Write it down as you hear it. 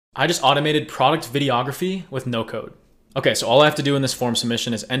I just automated product videography with no code. Okay, so all I have to do in this form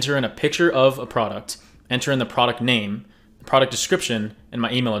submission is enter in a picture of a product, enter in the product name, the product description, and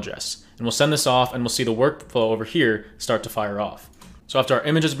my email address. And we'll send this off and we'll see the workflow over here start to fire off. So after our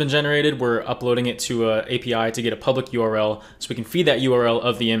image has been generated, we're uploading it to an API to get a public URL so we can feed that URL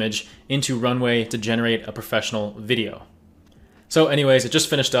of the image into Runway to generate a professional video. So anyways, it just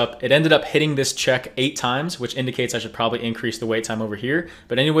finished up. It ended up hitting this check 8 times, which indicates I should probably increase the wait time over here.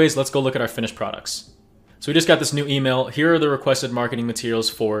 But anyways, let's go look at our finished products. So we just got this new email. Here are the requested marketing materials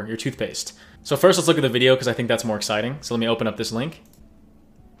for your toothpaste. So first let's look at the video because I think that's more exciting. So let me open up this link.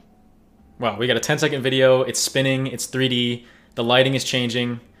 Wow, we got a 10-second video. It's spinning, it's 3D, the lighting is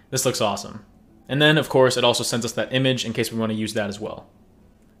changing. This looks awesome. And then of course, it also sends us that image in case we want to use that as well.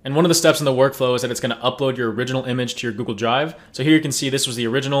 And one of the steps in the workflow is that it's going to upload your original image to your Google Drive. So here you can see this was the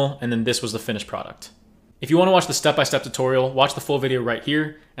original and then this was the finished product. If you want to watch the step-by-step tutorial, watch the full video right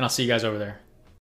here and I'll see you guys over there.